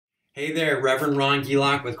Hey there, Reverend Ron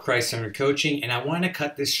Gielock with Christ-Centered Coaching, and I want to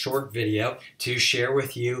cut this short video to share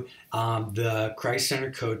with you the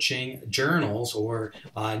Christ-Centered Coaching journals or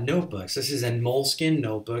notebooks. This is a moleskin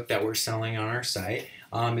notebook that we're selling on our site.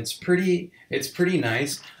 It's pretty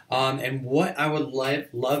nice. And what I would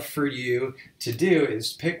love for you to do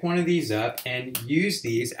is pick one of these up and use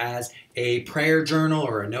these as a prayer journal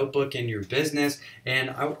or a notebook in your business.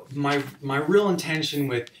 And my real intention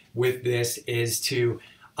with this is to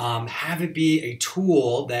have it be a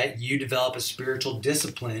tool that you develop a spiritual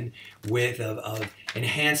discipline with of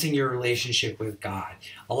enhancing your relationship with God.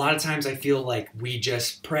 A lot of times I feel like we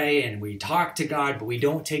just pray and we talk to God, but we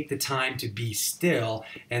don't take the time to be still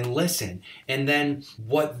and listen. And then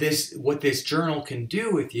what this journal can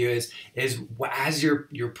do with you is as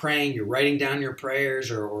you're praying, you're writing down your prayers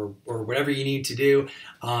or whatever you need to do.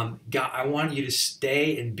 God, I want you to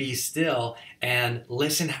stay and be still and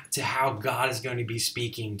listen to how God is going to be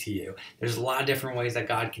speaking to you. There's a lot of different ways that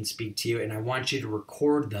God can speak to you, and I want you to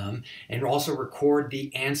record them and also record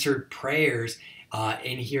the answered prayers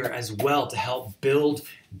in here as well to help build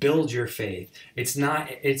your faith. It's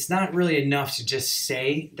not really enough to just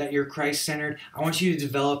say that you're Christ-centered. I want you to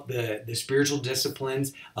develop the spiritual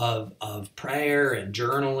disciplines of prayer and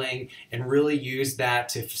journaling and really use that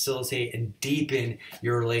to facilitate and deepen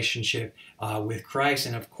your relationship with Christ.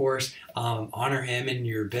 And of course, honor him in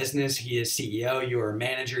your business. He is CEO, you are a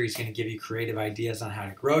manager. He's going to give you creative ideas on how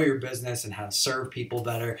to grow your business and how to serve people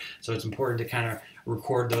better. So it's important to kind of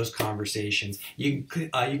record those conversations. You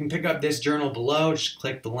can pick up this journal below. Just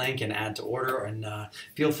click the link and add to order, and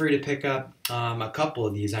feel free to pick up a couple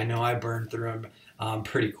of these. I know I burned through them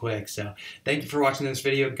pretty quick. So thank you for watching this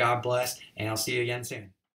video. God bless, and I'll see you again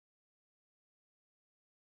soon.